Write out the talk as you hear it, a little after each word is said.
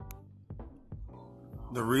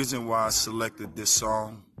The reason why I selected this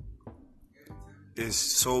song is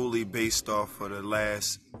solely based off of the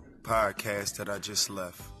last podcast that I just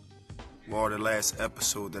left, or the last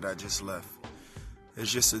episode that I just left.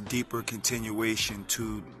 It's just a deeper continuation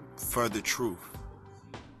to further truth.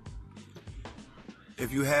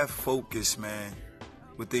 If you have focus, man,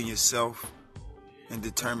 within yourself and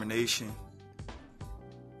determination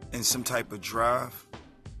and some type of drive,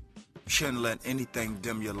 you shouldn't let anything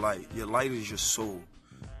dim your light. Your light is your soul.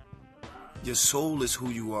 Your soul is who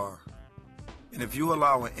you are. And if you're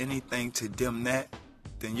allowing anything to dim that,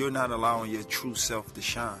 then you're not allowing your true self to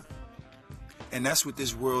shine. And that's what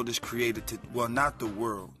this world is created to, well, not the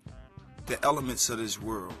world, the elements of this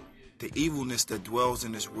world, the evilness that dwells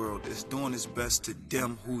in this world is doing its best to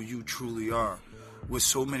dim who you truly are. With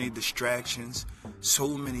so many distractions,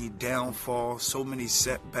 so many downfalls, so many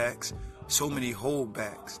setbacks, so many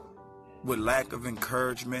holdbacks, with lack of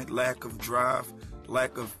encouragement, lack of drive,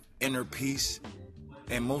 lack of inner peace,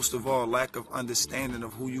 and most of all, lack of understanding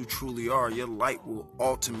of who you truly are, your light will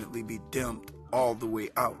ultimately be dimmed all the way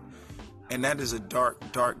out. And that is a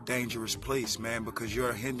dark, dark, dangerous place, man, because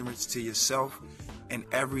you're a hindrance to yourself and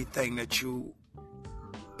everything that you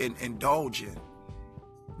indulge in.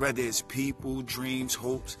 Whether it's people, dreams,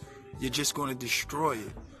 hopes, you're just going to destroy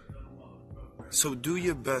it. So do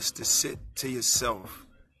your best to sit to yourself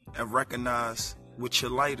and recognize what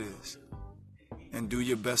your light is. And do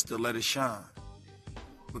your best to let it shine.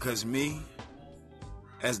 Because me,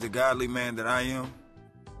 as the godly man that I am,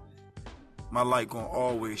 my light gonna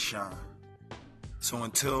always shine. So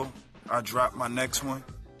until I drop my next one,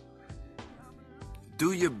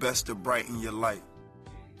 do your best to brighten your light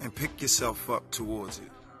and pick yourself up towards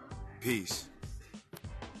it. Peace.